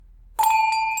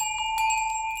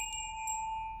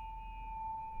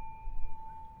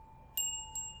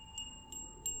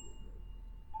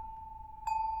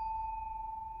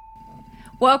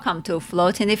Welcome to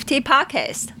Floating Nifty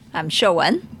Podcast. I'm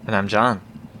Shouwen. And I'm John.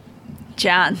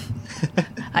 John,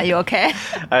 are you okay?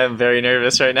 I am very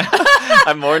nervous right now.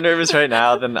 I'm more nervous right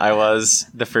now than I was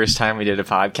the first time we did a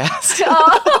podcast.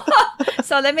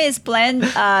 So let me explain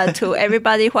to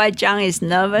everybody why John is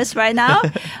nervous right now.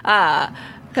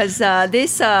 Because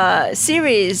this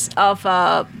series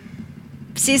of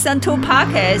Season 2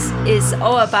 podcast is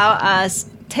all about us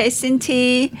tasting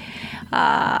tea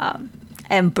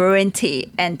and brewing tea.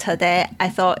 And today I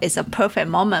thought it's a perfect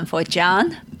moment for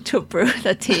John to brew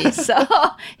the tea. So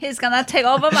he's going to take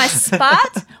over my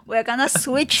spot. We're going to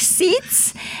switch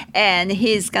seats and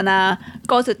he's going to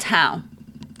go to town.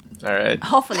 All right.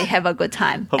 Hopefully have a good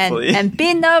time. Hopefully. And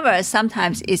being nervous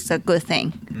sometimes is a good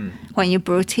thing when you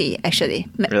brew tea, actually.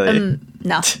 Really?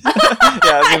 No. Yeah,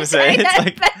 I was going to say. It's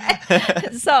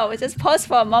like... So we just pause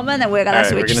for a moment and we're going to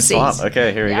switch we're gonna seats. swap.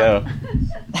 Okay, here we go.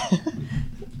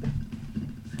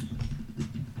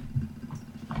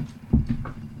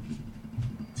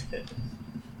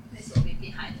 This will be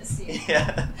behind the scenes.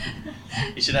 Yeah.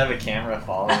 You should have a camera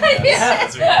following us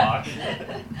as we walk.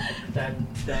 Dun,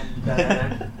 dun,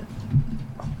 dun.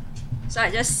 So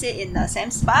I just sit in the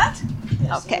same spot?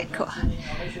 Okay, cool.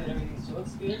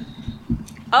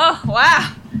 Oh,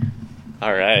 wow.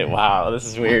 All right. Wow, this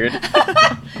is weird.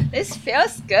 This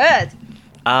feels good.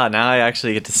 Now I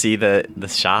actually get to see the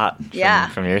shot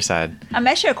from your side. I'm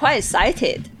actually quite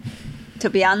excited, to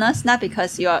be honest. Not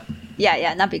because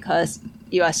not because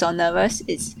you are so nervous.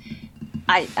 It's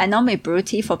I normally brew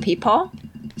tea for people,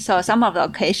 so some of the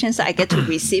occasions I get to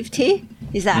receive tea.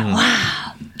 It's like,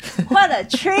 wow, what a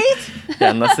treat! Yeah,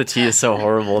 unless the tea is so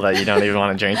horrible that you don't even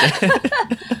want to drink it.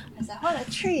 It's like, what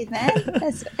a treat, man!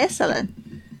 That's excellent.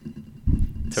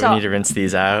 So we need to rinse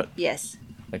these out. Yes.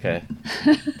 Okay.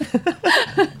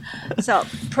 So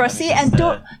proceed and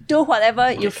do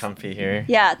whatever you comfy here.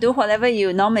 Yeah, do whatever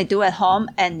you normally do at home,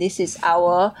 and this is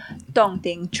our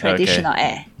Dongding traditional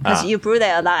air. Because you brew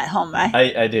that a lot at home, right?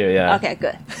 I do, yeah. Okay,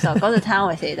 good. So go to town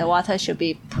with it. The water should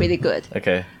be pretty good.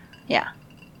 Okay. Yeah.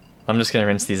 I'm just gonna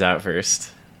rinse these out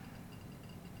first.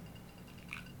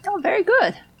 Oh, very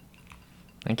good.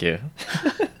 Thank you.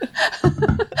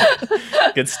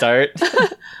 Good start.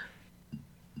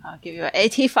 I'll give you an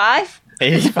 85.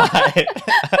 85.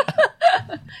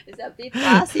 Is that B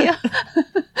plus here?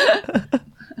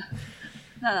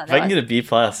 No. If I can get a B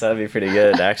plus, that'd be pretty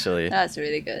good, actually. That was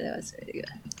really good. That was really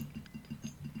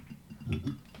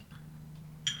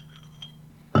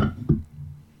good.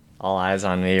 All eyes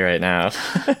on me right now.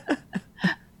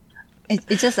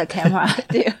 It's just a camera,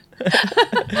 dude.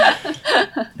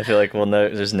 I feel like,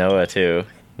 there's Noah too.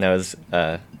 Noah's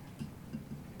the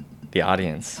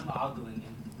audience. I'm ogling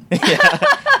him.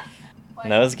 Yeah.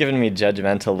 Noah's giving me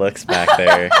judgmental looks back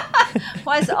there.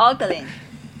 What is ogling?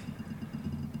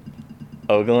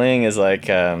 Ogling is like,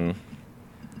 I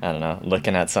don't know,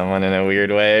 looking at someone in a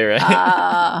weird way,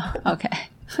 right? Okay.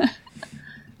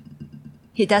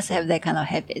 He does have that kind of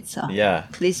habit, so Yeah.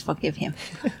 please forgive him.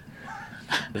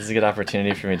 This is a good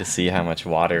opportunity for me to see how much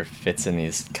water fits in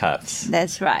these cups.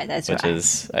 That's right. Which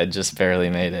is, I just barely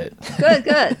made it.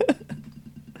 Good.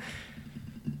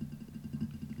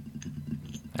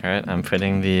 All right, I'm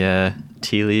putting the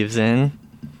tea leaves in.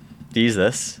 Use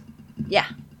this. Yeah.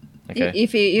 Okay.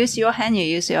 If you use your hand, you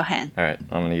use your hand. All right,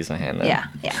 I'm gonna use my hand then.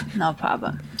 Yeah, no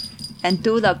problem. And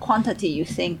do the quantity you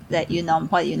think that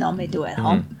what you normally do at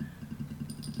home.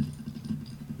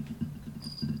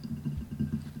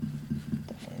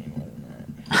 Definitely more than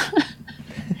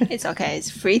that. It's okay. It's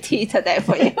free tea today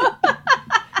for you.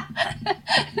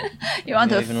 You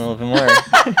want Maybe to even a little bit more.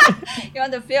 you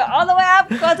want to fill all the way up?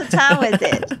 Go to town with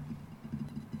it.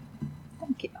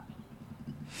 Thank you.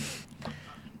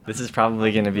 This is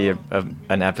probably going to be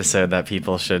an episode that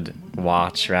people should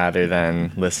watch rather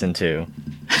than listen to.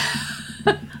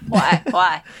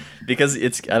 Why? Because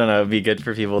it's, I don't know, it'd be good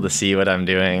for people to see what I'm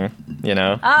doing, you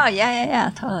know? Oh,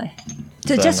 yeah, totally.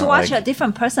 To So just I'm not watch like- a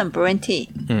different person brewing tea.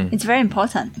 It's very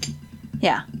important.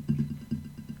 Yeah.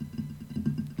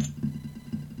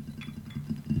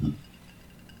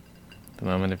 The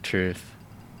moment of truth.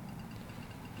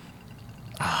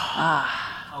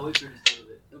 I'll wait for just a little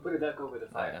bit. We'll put it back over the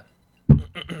fire.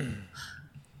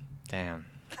 Damn.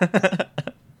 That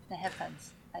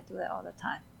happens. I do it all the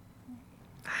time.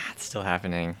 It's still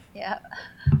happening. Yeah.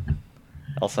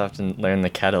 Also have to learn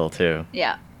the kettle too.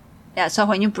 Yeah. So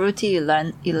when you brew tea, you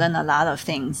learn a lot of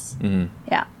things. Mm-hmm.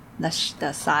 Yeah. The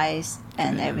size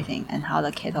and everything and how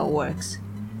the kettle works.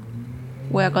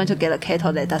 We're going to get a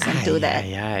kettle that doesn't do that.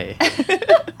 Aye.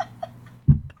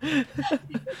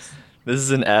 This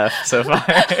is an F so far.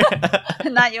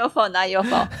 Not your fault. What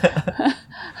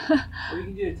you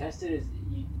can do to test it is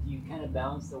you kind of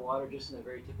balance the water just in the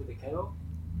very tip of the kettle,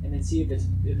 and then see if it's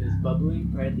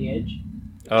bubbling right at the edge.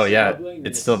 If Oh it's yeah, bubbling,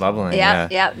 then it's still bubbling. Yeah,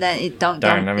 Yeah. yeah. Then it don't.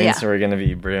 Darn, that don't means yeah. we're gonna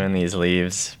be brewing these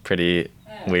leaves pretty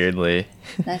weirdly.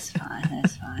 That's fine.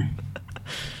 That's fine.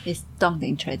 It's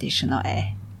Dongting traditional,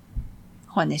 eh?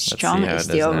 When it's Let's strong, see how it's it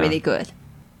does still now. really good.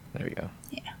 There we go.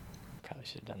 Yeah. Probably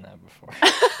should have done that before.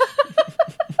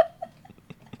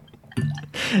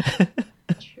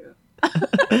 True.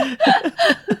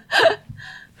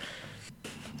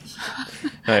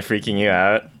 Am I freaking you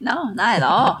out? No, not at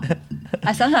all.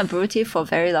 I sometimes brew tea for a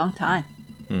very long time.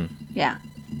 Hmm. Yeah.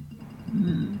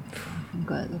 Looking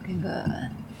good. Looking good.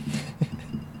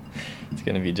 It's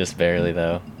gonna be just barely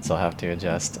though, so I'll have to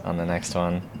adjust on the next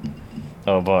one.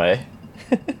 Oh boy.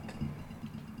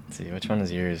 Let's see, which one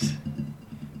is yours?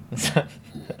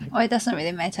 Well, it doesn't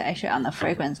really matter actually on the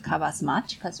fragrance cup as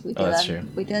much because we Oh, that's true.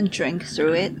 didn't drink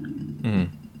through it.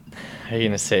 Are you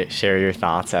gonna share your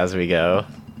thoughts as we go?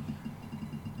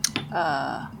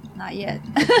 Not yet.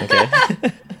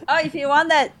 Okay. Oh, if you want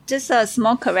that, just a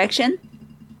small correction.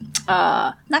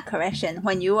 Not correction.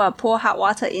 When you pour hot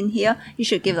water in here, you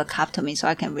should give the cup to me so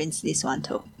I can rinse this one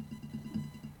too.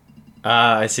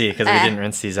 I see, because we didn't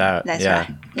rinse these out. That's yeah. right.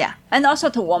 Yeah, and also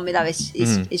to warm it up, it's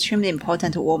extremely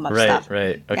important to warm up Right, stuff.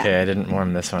 right. Okay, Yeah. I didn't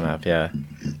warm this one up. Yeah.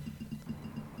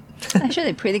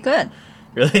 Actually, pretty good.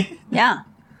 Really? Yeah,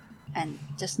 and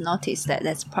just notice that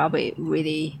that's probably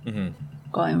really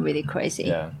going really crazy.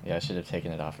 Yeah. Yeah. I should have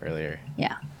taken it off earlier.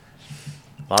 Yeah.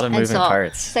 A lot of And moving so,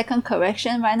 parts. second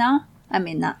correction right now. I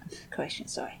mean, not correction.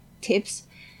 Sorry, tips.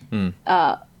 You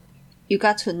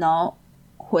got to know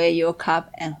where your cup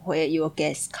and where your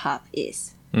guest cup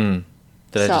is. Did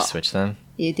I So- just switch them?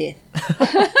 You did.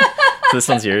 So this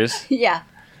one's yours. Yeah.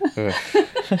 Ugh.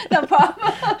 No problem.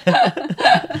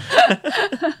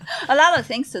 A lot of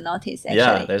things to notice, actually.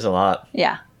 Yeah, there's a lot.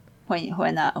 Yeah.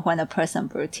 When a person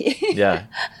brew tea. Yeah.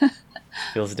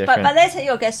 Feels But different. let's say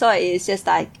your guest soil is just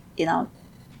like,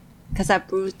 because I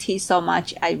brew tea so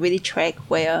much, I really track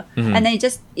where, and then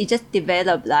it just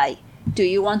develop like, do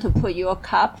you want to put your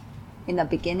cup in the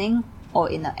beginning or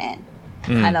in the end,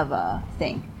 kind of a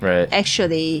thing. Right.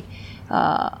 Actually,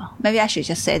 maybe I should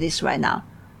just say this right now.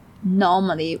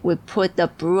 Normally, we put the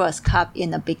brewer's cup in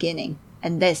the beginning,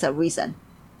 and there's a reason.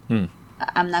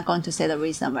 I'm not going to say the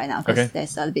reason right now because Okay.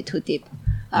 that's a little bit too deep.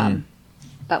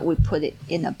 But we put it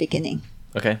in the beginning.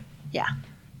 Okay. Yeah.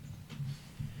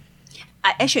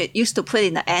 I actually used to put it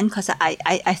in the end because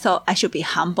I thought I should be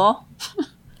humble.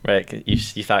 Right. 'Cause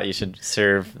you thought you should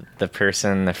serve the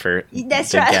person That's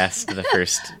the right. guest the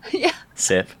first Yeah.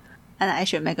 sip. And I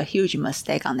actually make a huge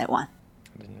mistake on that one.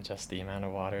 I didn't adjust the amount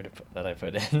of water that I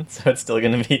put in, so it's still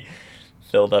going to be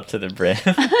filled up to the brim.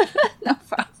 No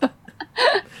problem.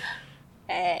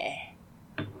 Hey.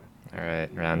 All right,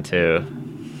 round 2.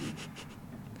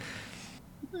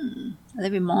 A little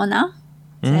bit more now.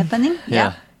 It's happening.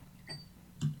 Yeah.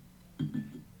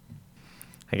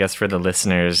 I guess for the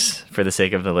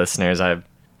sake of the listeners,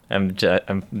 I'm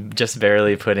just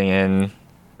barely putting in,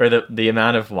 or the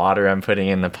amount of water I'm putting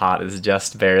in the pot is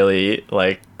just barely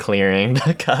like clearing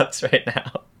the cups right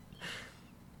now.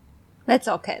 That's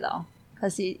okay though,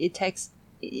 because it takes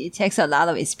a lot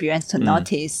of experience to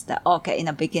notice that, okay, in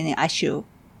the beginning I should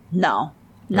know.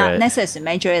 Not Right. necessarily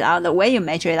measure it out. The way you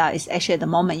measure it out is actually the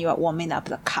moment you are warming up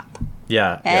the cup.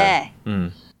 Yeah. Hey. Yeah.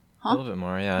 A little bit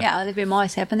more. Yeah. Yeah, a little bit more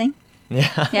is happening.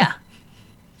 Yeah. Yeah.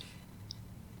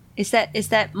 Is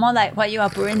that more like what you are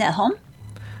brewing at home?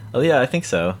 Oh yeah, I think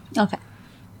so. Okay.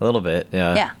 A little bit.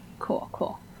 Yeah. Yeah.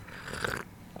 Cool.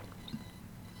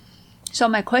 So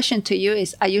my question to you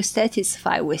is, are you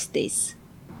satisfied with this?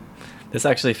 This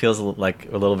actually feels like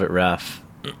a little bit rough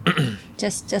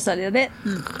Just a little bit?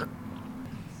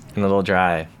 and a little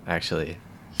dry, actually.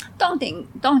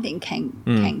 Dongting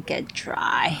can get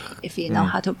dry if you know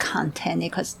how to contain it,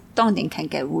 because Dongting can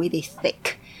get really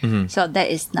thick. So that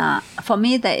is not, for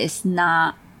me, that is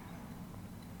not,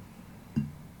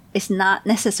 it's not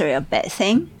necessarily a bad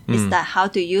thing. It's that how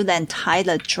do you then tie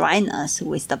the dryness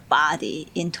with the body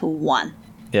into one?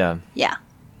 Yeah. Yeah.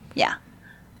 Yeah.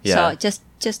 So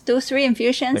just do 3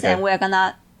 infusions, Okay. and we're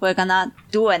gonna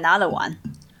do another one.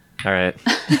 All right.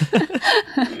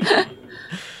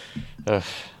 Ugh.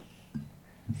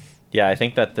 Yeah, I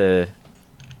think that the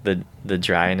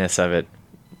dryness of it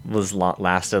was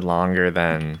lasted longer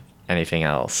than anything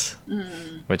else,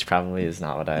 which probably is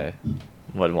not what I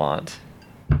would want.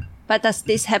 But does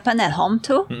this happen at home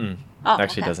too? Mm-mm. Oh,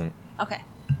 Actually, okay. doesn't. Okay.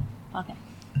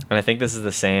 And I think this is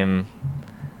the same.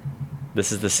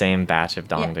 This is the same batch of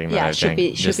Dongting that I should drank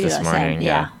be just the this same. morning.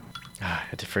 Yeah.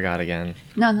 I forgot again.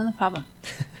 No problem.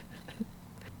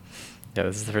 Yeah,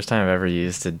 this is the first time I've ever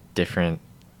used a different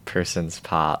person's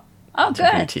pot Oh, to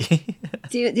brew good. tea.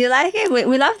 Do you like it?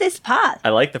 We love this pot. I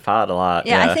like the pot a lot.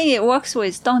 Yeah, I think it works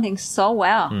with Dongting so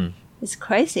well. Mm. It's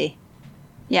crazy.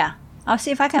 Yeah, I'll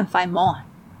see if I can find more.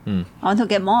 Mm. I want to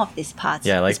get more of these pots.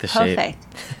 Yeah, I like it's the shape. perfect.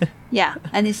 Yeah,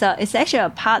 and it's actually a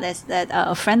pot that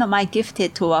a friend of mine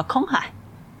gifted to Konghai.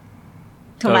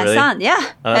 To Oh, my really? son, yeah.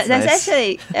 Oh, that's nice.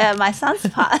 actually my son's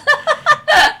pot.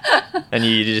 And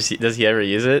you just does he ever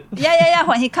use it? Yeah.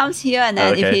 When he comes here, and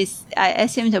then Oh, okay. I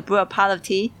ask him to brew a pot of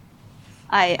tea.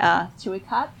 Should we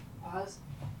cut? Pause.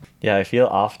 Yeah, I feel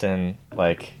often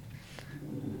like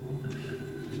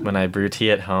when I brew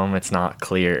tea at home, it's not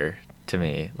clear to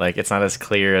me. Like it's not as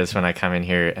clear as when I come in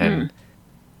here and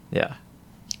yeah.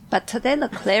 But today the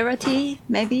clarity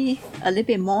maybe a little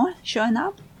bit more showing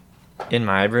up. In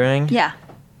my brewing? Yeah.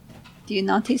 Do you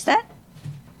notice that?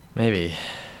 Maybe.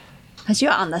 Because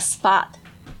you're on the spot.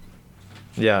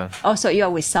 Yeah. Also, you're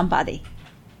with somebody.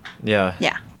 Yeah.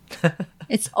 Yeah.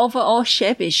 Its overall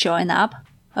shape is showing up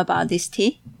about this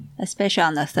tea, especially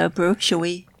on the third brew. Should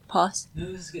we pause?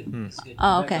 No, this is good. This is good.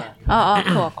 Oh, okay.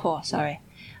 Cool. Sorry.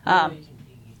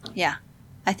 Yeah.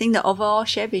 I think the overall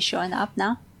shape is showing up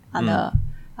now on the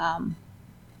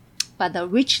but the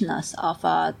richness of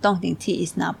Dongting tea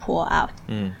is not poured out.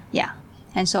 Yeah.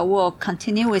 And so we'll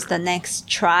continue with the next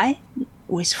try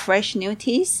with fresh new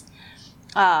teas.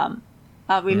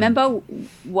 Remember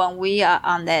when we are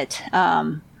on that,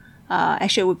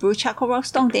 actually we brew charcoal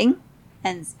roast Dongting,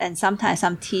 and sometimes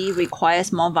some tea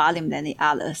requires more volume than the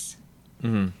others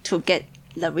to get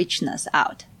the richness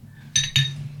out.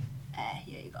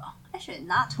 Here you go. Actually,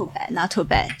 not too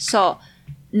bad. So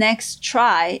next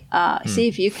try, see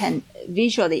if you can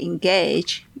visually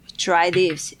engage dry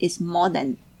leaves is more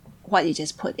than what you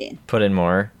just put in. Put in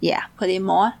more. Yeah, put in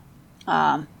more.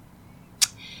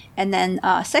 And then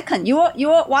second, your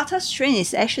water strain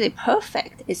is actually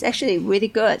perfect. It's actually really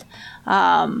good.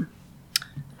 Can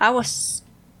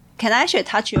I actually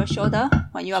touch your shoulder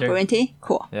when you are Sure. brewing tea?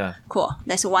 Cool. Yeah. Cool.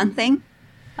 That's one thing.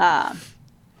 And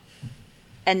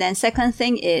then second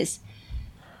thing is,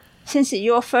 since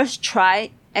your first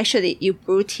try, actually you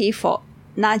brew tea for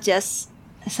not just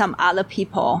some other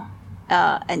people,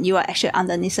 and you are actually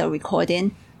underneath a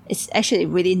recording, it's actually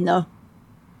really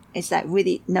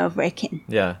really nerve-wracking.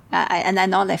 Yeah. And I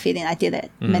know that feeling. I did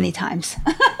it many times.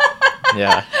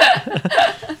 Yeah.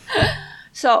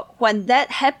 So when that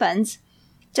happens,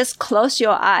 just close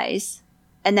your eyes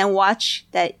and then watch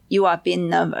that you are being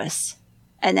nervous.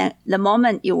 And then the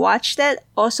moment you watch that,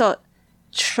 also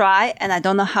try, and I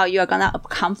don't know how you are going to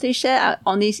accomplish it. I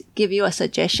only give you a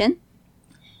suggestion.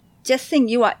 Just think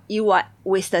you are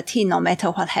with the tea no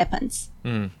matter what happens.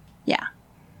 Yeah.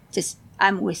 Just,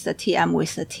 I'm with the tea. I'm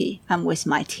with the tea. I'm with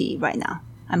my tea right now.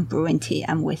 I'm brewing tea.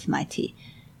 I'm with my tea.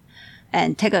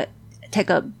 And take a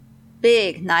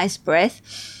big, nice breath.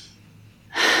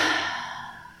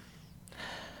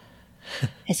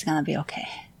 It's going to be okay.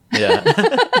 Yeah.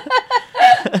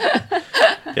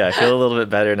 Yeah, I feel a little bit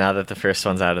better now that the first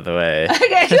one's out of the way.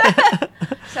 Okay, good.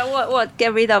 So we'll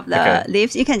get rid of the Okay.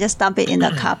 leaves. You can just dump it in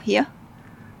the cup here.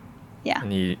 Yeah.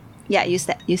 And you, Yeah, use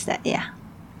that. Yeah.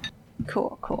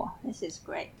 Cool. This is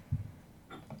great.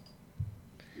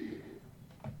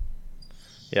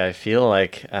 yeah, I feel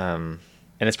like, and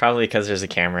it's probably because there's a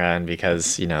camera and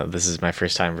because, this is my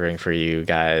first time brewing for you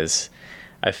guys.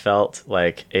 I felt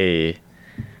like I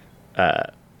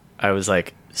was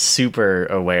like super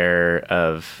aware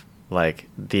of like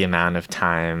the amount of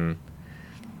time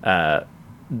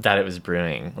that it was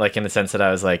brewing, like in the sense that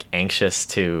I was like anxious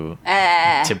to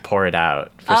pour it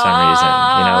out for some reason.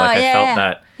 I felt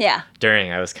that Yeah.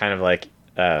 during. I was kind of like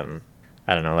I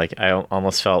don't know, like I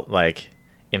almost felt like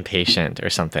impatient or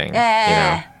something.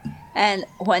 Yeah. And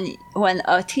when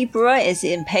a tea brewer is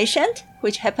impatient,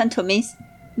 which happened to me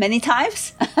many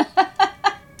times,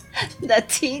 the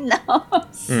tea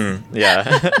knows.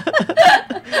 Yeah.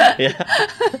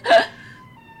 Yeah.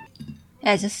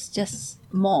 Yeah, just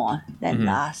more than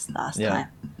last Yeah. time.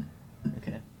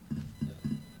 Okay.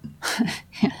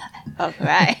 All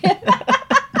right.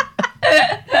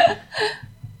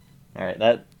 All right.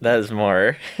 That is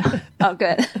more. Oh,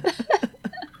 good.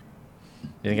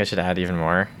 You think I should add even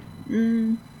more?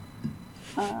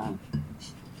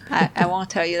 I won't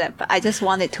tell you that, but I just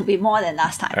want it to be more than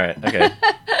last time. All right. Okay.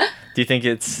 Do you think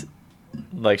it's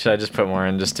like, should I just put more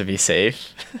in just to be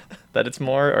safe that it's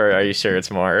more, or are you sure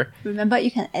it's more? Remember, you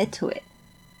can add to it.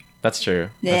 That's true.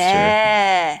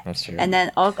 Yeah. That's true. And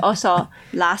then also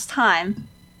last time,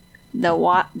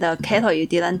 the kettle you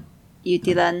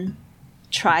didn't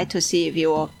try to see if you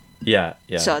will. Yeah.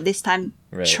 So this time,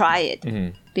 Right. try it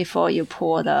Mhm. before you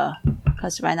pour the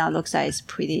because right now it looks like it's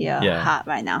pretty Yeah. hot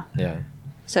right now. Yeah.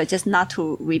 So just not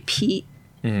to repeat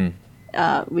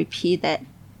repeat that.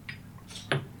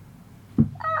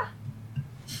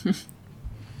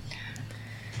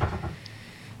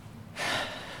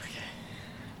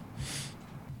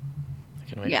 I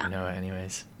can wait Yeah. for Noah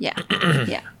anyways. Yeah,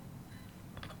 yeah.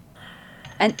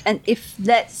 And if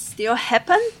that still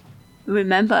happen,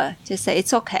 remember, just say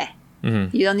it's okay.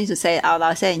 Mm-hmm. You don't need to say it out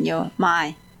loud. Say it in your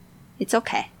mind, it's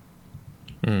okay.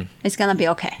 Mm. It's gonna be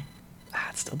okay.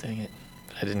 It's still doing it.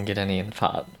 But I didn't get any in the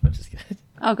pot, which is good.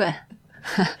 Oh, good.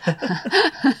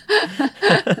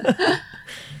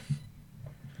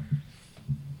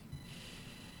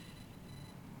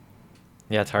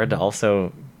 Yeah, it's hard to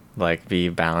also like be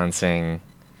balancing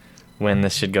when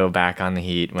this should go back on the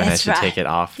heat, when That's I should right. take it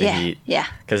off the Yeah, heat. yeah.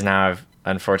 Because now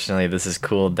unfortunately, this has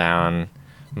cooled down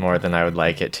more than I would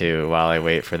like it to while I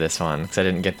wait for this one. Because I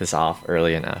didn't get this off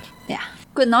early enough. Yeah.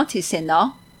 Good noticing,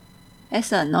 no?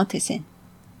 Excellent noticing.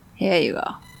 Here you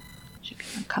go. She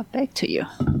can come back to you.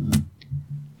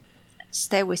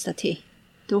 Stay with the tea.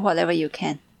 Do whatever you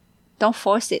can. Don't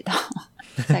force it.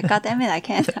 It's like, God damn it, I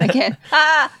can't.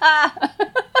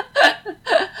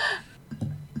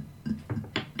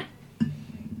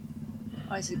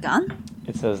 Oh, is it gone?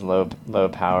 It says low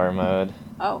power mode,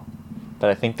 Oh. but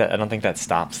I don't think that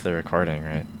stops the recording,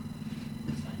 right?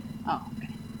 Oh, okay.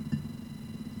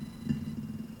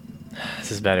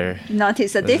 This is better.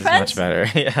 Notice the This difference? is much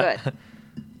better. Yeah. Good.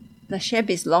 The shape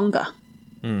is longer.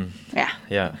 Mm, Yeah.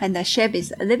 yeah. And the shape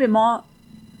is a little bit more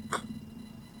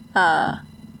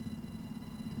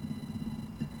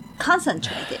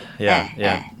concentrated.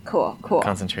 Yeah. Cool.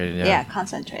 Concentrated. Yeah. Yeah,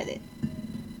 concentrated.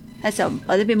 That's a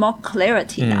little bit more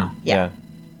clarity now. Yeah.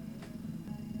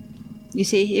 You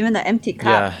see, even the empty cup,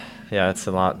 Yeah. Yeah. It's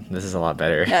a lot. This is a lot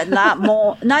better. a lot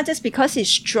more, not just because it's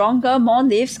stronger, more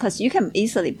leaves, because you can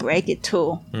easily break it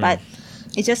too, but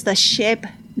it's just the shape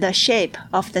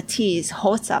of the tea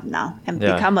holds up now and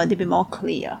Yeah. become a little bit more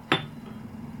clear.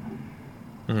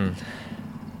 Mm.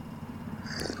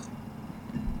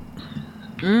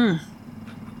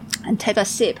 And take a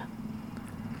sip.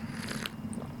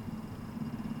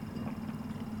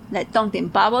 That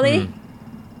dongding bubbly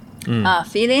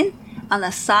feeling on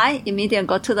the side, immediately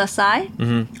go to the side,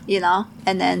 and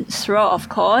then throw, of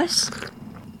course.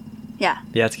 Yeah.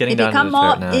 Yeah, it's getting It down to become the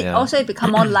more. throat now. It Yeah. also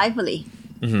become more lively.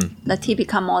 Mhm. The tea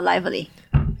become more lively.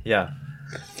 Yeah.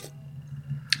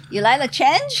 You like the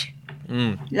change?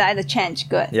 Mm. You like the change?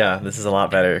 Good. Yeah. This is a lot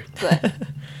better. Good.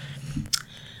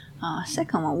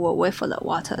 Second one, we'll wait for the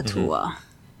water to.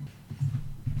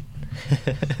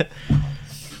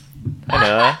 I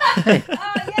know. Oh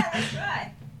yeah, that's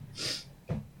right.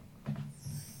 I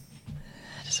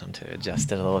just want to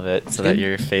adjust it a little bit so that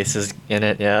your face is in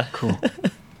it. Yeah. Cool.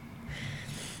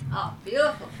 Oh,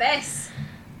 beautiful face.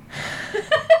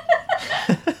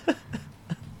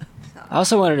 I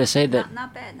also wanted to say that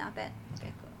Not bad. Very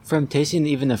good. from tasting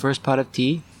even the first pot of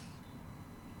tea,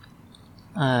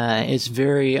 it's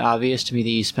very obvious to me that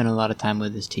you spent a lot of time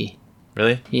with this tea.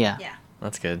 Really? Yeah, Yeah.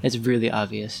 That's good. it's really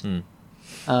obvious. Mm.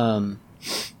 I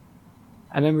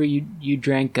remember you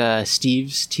drank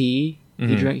Steve's tea.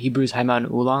 He brews High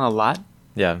Mountain Oolong a lot,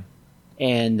 Yeah.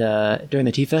 and during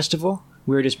the tea festival,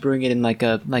 we were just brewing it in like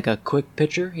a quick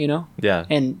pitcher, Yeah.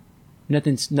 and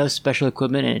no special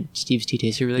equipment, and Steve's tea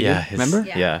tasted really Yeah. good. Remember?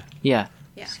 Yeah. Yeah.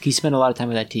 Yeah. He spent a lot of time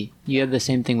with that tea. You have the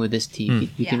same thing with this tea.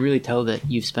 You can Yeah. really tell that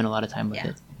you've spent a lot of time with Yeah.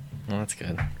 it. Well, that's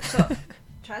good. So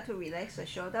try to relax the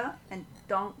shoulder and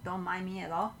don't mind me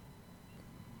at all.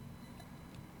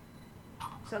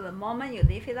 So the moment you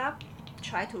lift it up,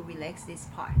 try to relax this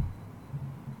part.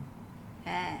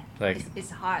 Like,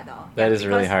 it's hard though. that is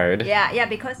really hard. Yeah,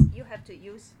 because you have to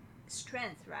use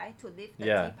strength, right, to lift the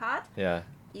Yeah. teapot. Yeah.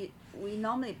 We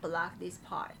normally block this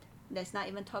part. Let's not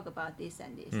even talk about this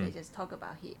and this. Let's just talk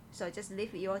about here. So just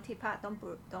lift your teapot. Don't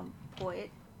pull it,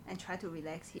 and try to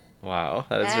relax here. Wow.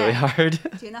 That is really hard.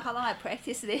 Do you know how long I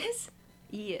practiced this?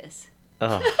 Years.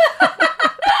 Oh.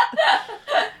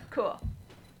 Cool.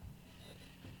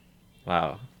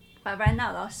 Wow. But right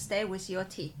now, though, stay with your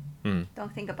tea. Mm.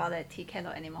 Don't think about that tea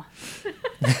kettle anymore.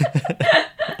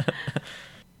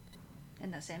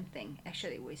 And the same thing,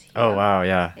 actually, with here. Oh, wow.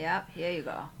 Yeah. Yep, here you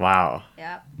go. Wow.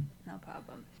 Yep, no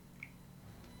problem.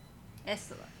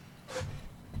 Excellent.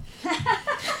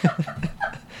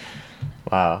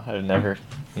 Wow. I've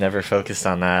never focused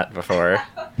on that before.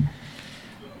 I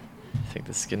think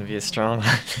this is going to be a strong one.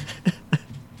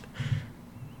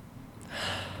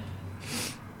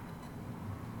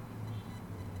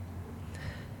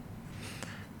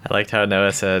 I liked how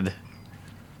Noah said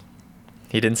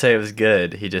he didn't say it was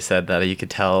good. He just said that you could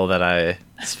tell that I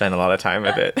spent a lot of time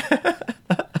with it.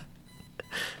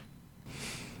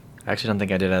 I actually don't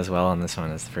think I did as well on this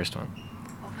one as the first one.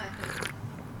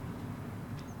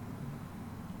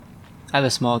 I have a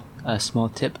small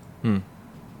tip Hmm.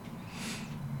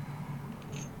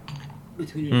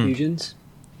 between infusions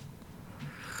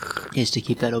is to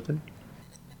keep that open.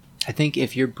 I think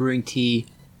if you're brewing tea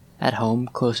at home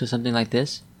close to something like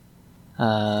this,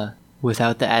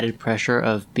 without the added pressure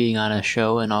of being on a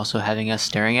show and also having us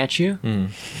staring at you,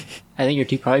 I think your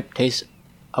tea probably tastes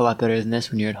a lot better than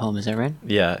this when you're at home. Is that right?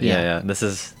 Yeah. This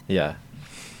is Yeah.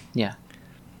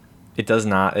 It does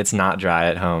not. It's not dry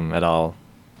at home at all.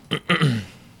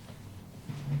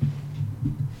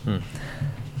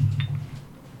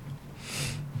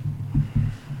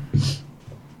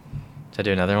 Should I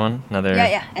do another one? Another.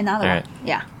 Yeah, another All one. right.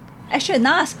 Yeah. Actually,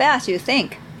 not as bad as you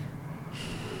think.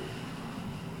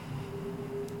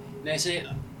 May I say,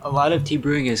 a lot of tea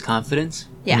brewing is confidence.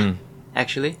 Yeah. Mhm.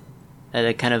 Actually,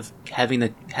 that kind of having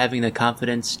the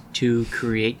confidence to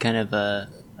create kind of a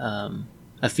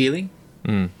feeling,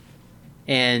 Mm.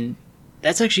 and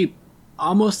that's actually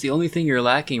almost the only thing you're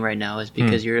lacking right now is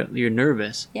because you're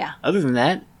nervous. Yeah. Other than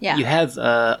that, Yeah. you have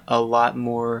a lot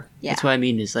more. Yeah. That's what I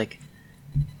mean is like,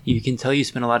 you can tell you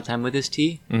spend a lot of time with this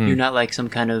tea. Mhm. You're not like some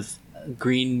kind of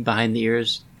green behind the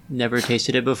ears. Never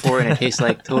tasted it before, and it tastes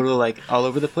like total like all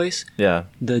over the place. Yeah.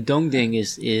 The dongding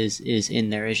is in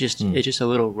there. It's just a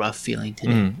little rough feeling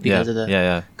today Mhm. because yeah. of the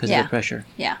Yeah. because Yeah. of the pressure.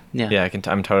 Yeah. Yeah. Yeah.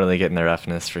 I'm totally getting the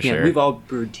roughness for Yeah, sure. we've all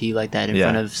brewed tea like that in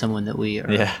Yeah. front of someone that we are,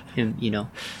 Yeah.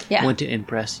 Yeah. want to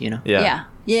impress. Yeah.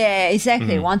 Yeah,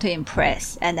 exactly. Mm-hmm. Want to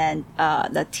impress, and then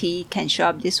the tea can show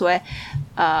up this way.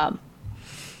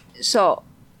 So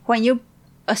when you,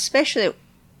 especially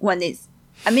when it's,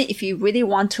 I mean, if you really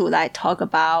want to like talk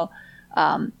about,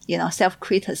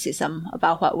 self-criticism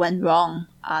about what went wrong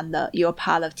on your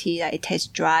part of tea, like it tastes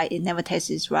dry, it never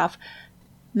tastes rough.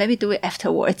 Maybe do it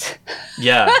afterwards.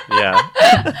 Yeah.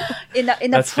 in the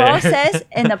That's fair. process,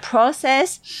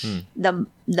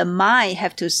 the mind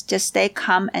have to just stay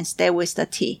calm and stay with the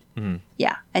tea.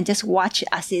 Yeah, and just watch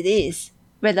as it is,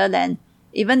 rather than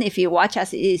even if you watch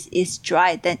as it is, it's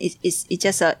dry. Then it's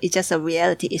just a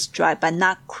reality. It's dry, but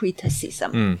not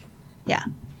criticism. Yeah,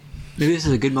 Maybe this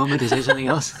is a good moment to say something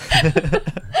else. I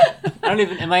don't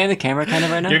even. Am I in the camera kind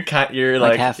of right now? You're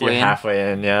Like like halfway you're in?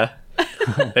 halfway in. Yeah.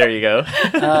 There you go.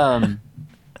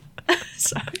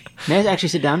 sorry. May I actually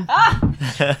sit down?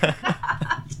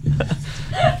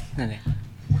 Okay.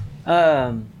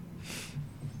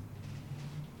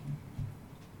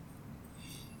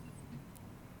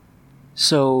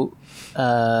 So,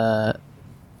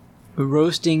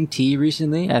 roasting tea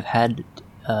recently, I've had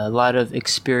a lot of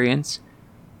experience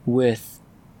with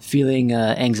feeling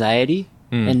anxiety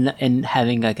and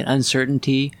having like an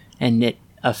uncertainty and it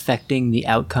affecting the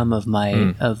outcome of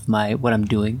my what I'm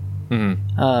doing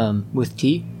with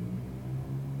tea.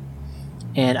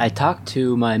 And I talked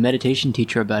to my meditation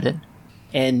teacher about it,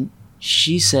 and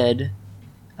she said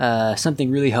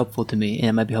something really helpful to me, and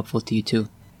it might be helpful to you too,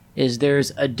 is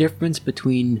there's a difference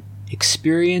between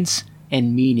experience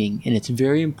and meaning, and it's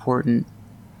very important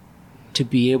to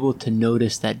be able to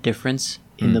notice that difference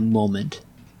in the moment,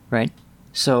 right?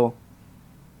 So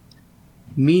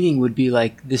meaning would be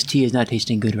like, this tea is not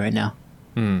tasting good right now.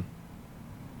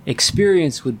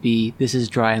 Experience would be, this is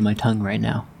dry on my tongue right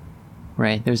now,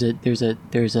 right? There's a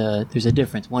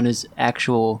difference. One is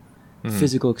actual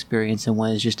physical experience, and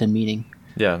one is just a meaning.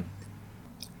 Yeah.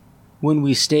 When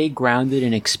we stay grounded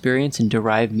in experience and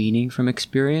derive meaning from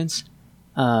experience,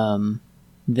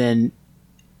 then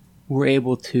we're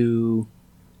able to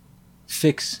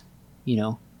fix,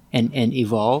 and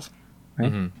evolve,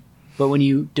 right? But when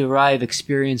you derive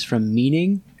experience from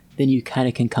meaning, then you kind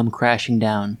of can come crashing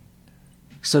down.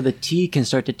 So the tea can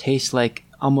start to taste like,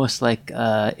 almost like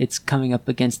it's coming up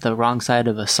against the wrong side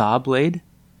of a saw blade.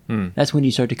 That's when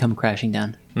you start to come crashing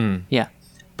down. Yeah.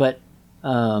 But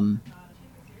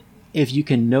if you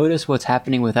can notice what's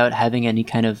happening without having any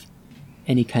kind of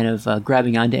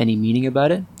grabbing onto any meaning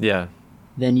about it, Yeah.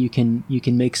 then you can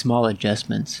make small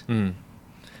adjustments.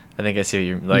 I think I see what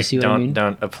you're like. see what I mean?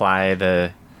 Don't apply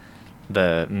the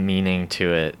meaning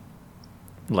to it.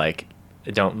 Like,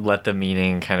 don't let the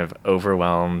meaning kind of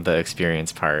overwhelm the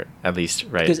experience part. At least,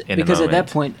 right in the moment. Because at that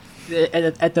point,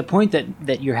 at the point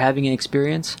that you're having an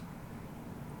experience,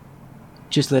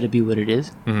 just let it be what it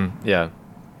is. Yeah.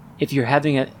 If you're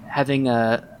having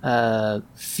a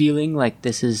feeling like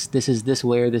this is this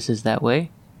way or this is that way,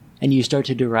 and you start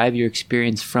to derive your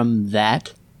experience from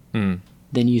that,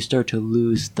 then you start to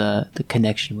lose the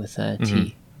connection with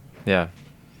tea. Yeah.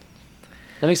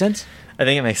 That makes sense? I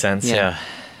think it makes sense. Yeah. Yeah.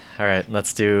 All right.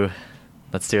 Let's do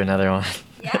another one.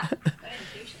 Yeah.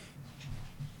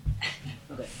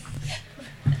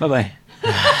 Bye-bye.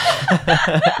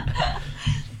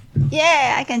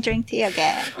 Yeah, I can drink tea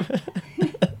again.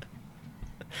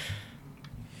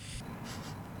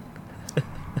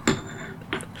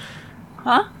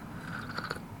 Huh?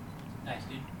 Nice,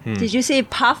 dude. Did you see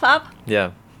it puff up Yeah.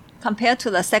 compared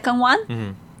to the second one?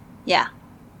 Mhm. Yeah.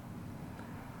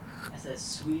 That's that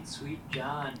sweet, sweet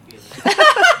John feeling.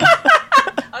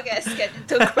 Okay, it's getting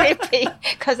too creepy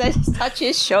because I just touched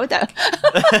his shoulder.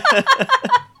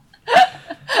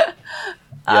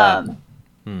 Yeah.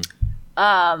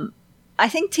 I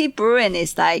think tea brewing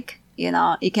is like,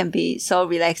 it can be so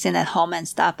relaxing at home and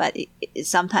stuff, but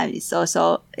sometimes it's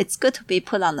also, it's good to be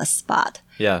put on the spot.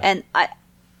 Yeah. And I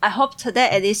hope today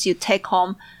at least you take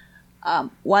home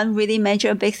one really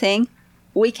major big thing.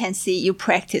 We can see you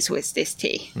practice with this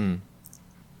tea.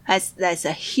 That's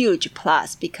a huge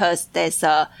plus because we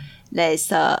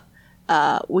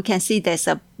can see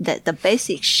the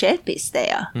basic shape is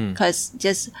there. Because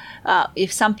just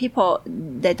if some people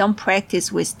they don't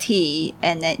practice with tea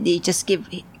and they just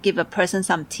give a person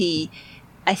some tea,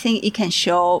 I think it can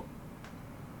show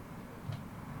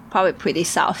probably pretty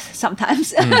soft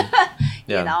sometimes.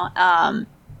 Yeah.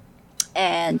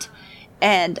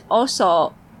 And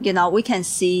also we can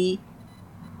see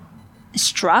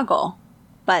struggle,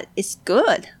 but it's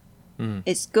good.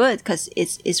 It's good because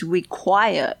it's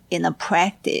required in a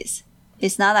practice.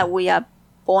 It's not that we are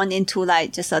born into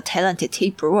like just a talented tea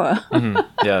brewer.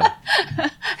 Yeah.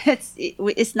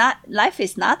 It's not, life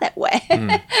is not that way.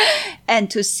 And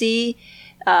to see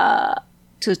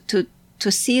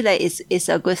to see that is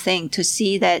a good thing. To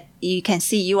see that you can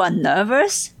see you are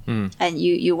nervous and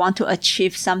you want to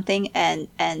achieve something and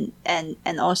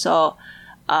also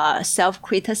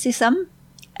self-criticism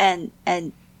and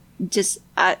just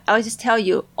I'll just tell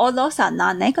you, all those are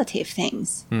not negative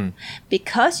things.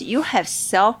 Because you have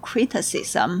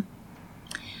self-criticism,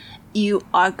 you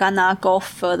are gonna go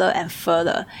further and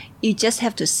further. You just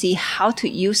have to see how to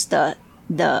use the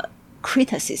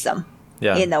criticism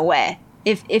in a way.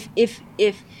 If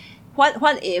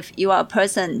what if you are a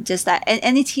person just like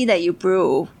any tea that you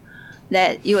brew,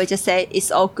 that you would just say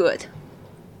it's all good?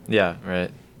 Yeah,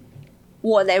 right.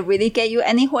 Will they really get you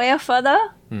anywhere further?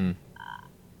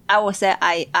 I would say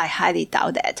I highly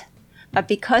doubt that. But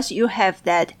because you have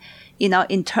that,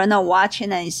 internal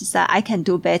watching and it's just like, I can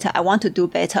do better, I want to do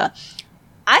better,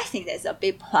 I think that's a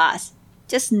big plus.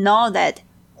 Just know that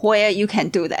where you can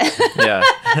do that. Yeah.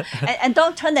 and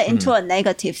don't turn that into a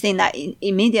negative thing, like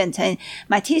immediately,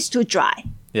 my tea is too dry.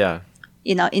 Yeah.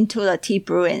 Into the tea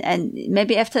brewing. And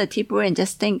maybe after the tea brewing,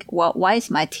 just think, well, why is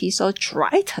my tea so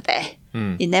dry today?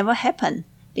 It never happened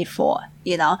before,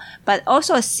 but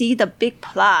also see the big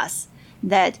plus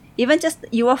that even just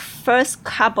your first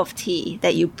cup of tea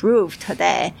that you brewed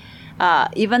today,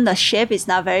 even the shape is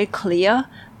not very clear,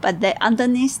 but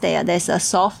underneath there's a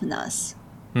softness.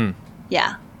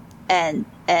 Yeah. And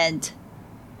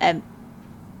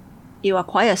you are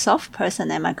quite a soft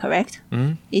person, am I correct?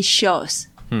 It shows.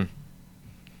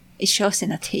 It shows in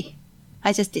the tea.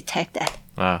 I just detect that.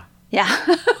 Wow. Yeah.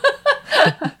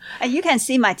 And you can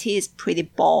see my tea is pretty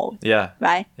bold. Yeah.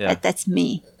 Right? Yeah. That's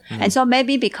me. And so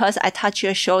maybe because I touch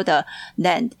your shoulder,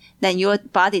 then your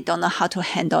body don't know how to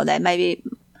handle that. Maybe,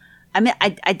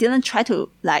 I didn't try to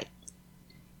like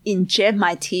inject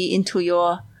my tea into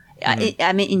your,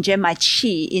 inject my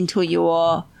chi into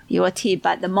your tea.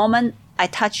 But the moment I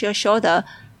touch your shoulder,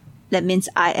 that means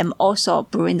I am also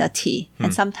brewing the tea.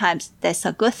 And sometimes that's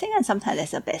a good thing and sometimes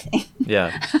that's a bad thing.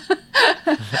 Yeah.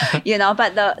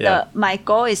 But my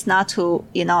goal is not to,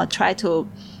 try to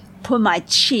put my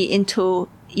chi into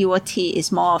your tea.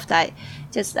 Is more of that,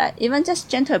 just that even just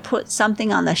gentle put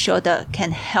something on the shoulder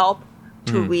can help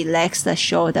to relax the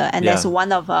shoulder. And that's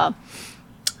one of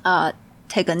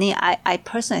technique I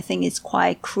personally think is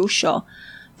quite crucial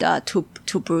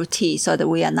to brew tea so that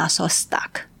we are not so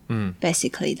stuck.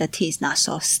 Basically, the tea is not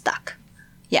so stuck.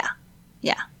 Yeah.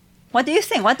 What do you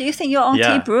think? What do you think your own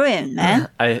tea brewing, man?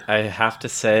 I have to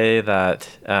say that,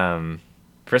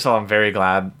 first of all, I'm very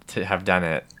glad to have done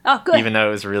it. Oh, good. Even though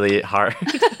it was really hard.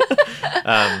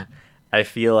 I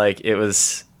feel like it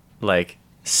was like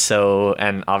so,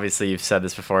 and obviously you've said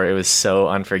this before, it was so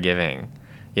unforgiving.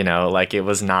 Like it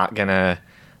was not gonna,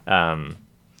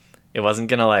 it wasn't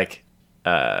gonna like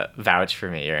vouch for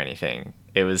me or anything.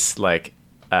 It was like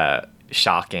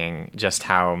shocking just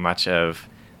how much of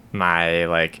my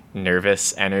like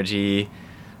nervous energy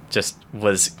just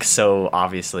was so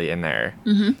obviously in there.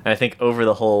 And I think over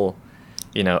the whole,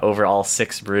 over all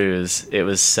 6 brews, it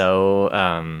was so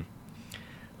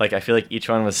like I feel like each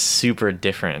one was super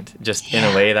different, just in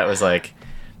a way that was like,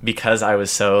 because I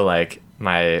was so like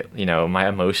my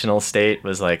emotional state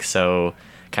was like so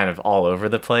kind of all over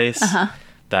the place, Uh-huh.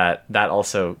 that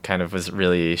also kind of was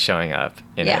really showing up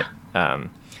in Yeah. it. And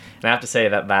I have to say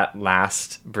that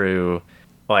last brew,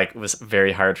 like, was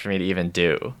very hard for me to even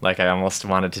do. Like, I almost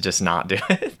wanted to just not do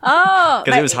it. Oh,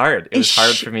 Because it was hard. It was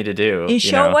hard sh- for me to do. You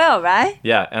show know? well, right?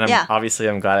 Yeah, and Yeah. obviously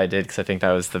I'm glad I did, because I think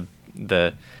that was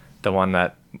the one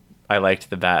that I liked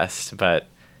the best. But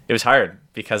it was hard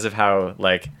because of how,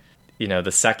 like, you know,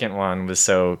 the second one was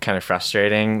so kind of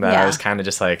frustrating that Yeah. I was kind of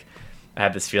just like, I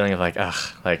had this feeling of like, ugh,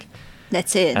 like,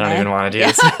 That's it. I don't right? even want to do Yeah.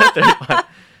 this third one.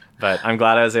 But I'm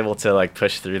glad I was able to like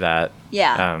push through that.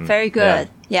 Yeah, very good.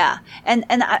 Yeah, and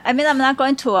I mean, I'm not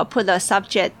going to put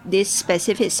this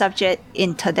specific subject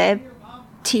in today's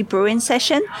tea brewing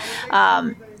session.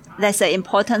 That's an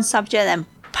important subject, and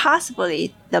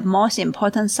possibly the most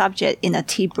important subject in a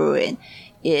tea brewing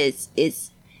is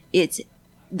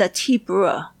the tea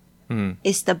brewer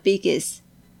is the biggest.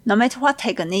 No matter what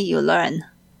technique you learn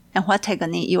and what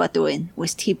technique you are doing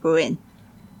with tea brewing,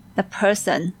 the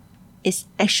person is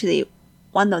actually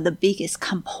one of the biggest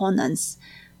components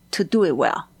to do it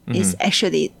well. Is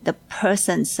actually the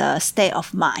person's state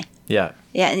of mind. Yeah.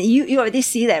 Yeah, and you already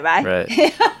see that, right?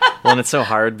 Right. Well, and it's so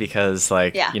hard because,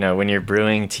 like, Yeah. you know, when you're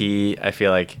brewing tea, I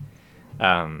feel like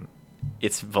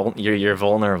you're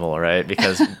vulnerable, right?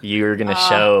 Because you're gonna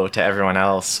show to everyone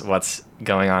else what's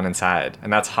going on inside,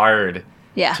 and that's hard.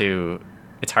 Yeah.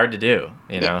 It's hard to do,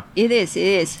 you know. It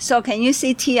is. So can you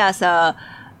see tea as a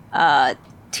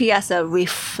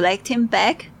reflecting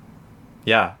back?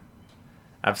 Yeah,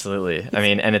 absolutely. I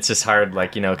mean, and it's just hard,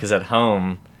 like, you know, because at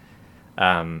home,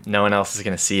 no one else is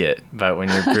gonna see it, but when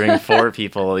you're brewing for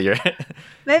people, you're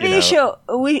Maybe you you know.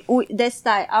 should. We that's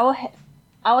like our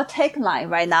tagline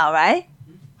right now, right?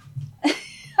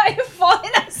 Are you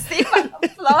falling asleep on the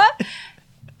floor?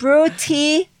 Brew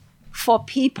tea for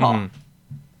people. Mhm.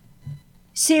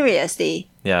 Seriously,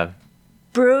 Yeah.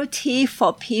 brew tea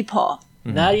for people.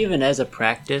 Not even as a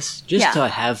practice, just Yeah. to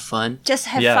have fun. Just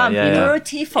have Yeah, fun. yeah, yeah. Brew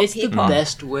tea for It's people. the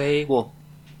best way. Well,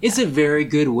 it's a very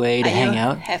good way to Are hang you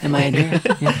out. halfway? Am I in here?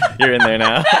 Yeah. You're in there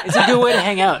now. It's a good way to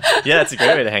hang out. Yeah, it's a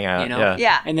great way to hang out. You know? Yeah.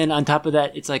 Yeah. And then on top of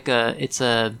that, it's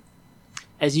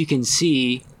as you can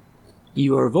see,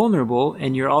 you are vulnerable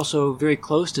and you're also very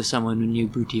close to someone when you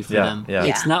brew tea for Yeah, them. yeah.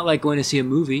 It's Yeah. not like going to see a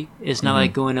movie. It's not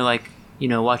like going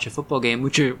to watch a football game,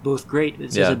 which are both great.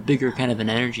 It's just Yeah. a bigger kind of an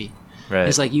energy. Right.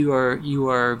 It's like you're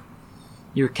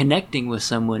connecting with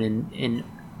someone and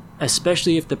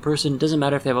especially if the person doesn't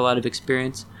matter if they have a lot of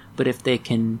experience, but if they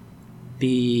can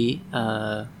be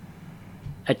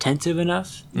attentive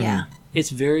enough, Yeah. it's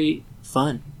very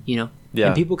fun, you know. Yeah.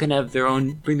 And people can have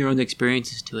bring their own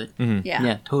experiences to it. Yeah.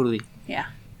 Yeah, totally. Yeah.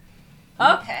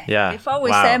 Okay. Yeah. Before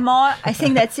we Wow. say more, I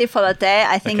think that's it for the day.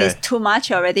 I think Okay. it's too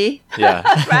much already. Yeah.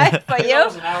 Right? For you?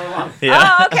 an hour long.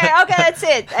 Yeah. Oh, okay, that's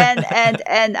it.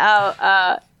 And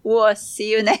we'll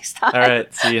see you next time. All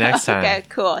right. See you next time. Okay,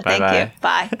 cool. Thank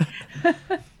Bye-bye. you.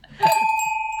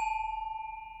 Bye.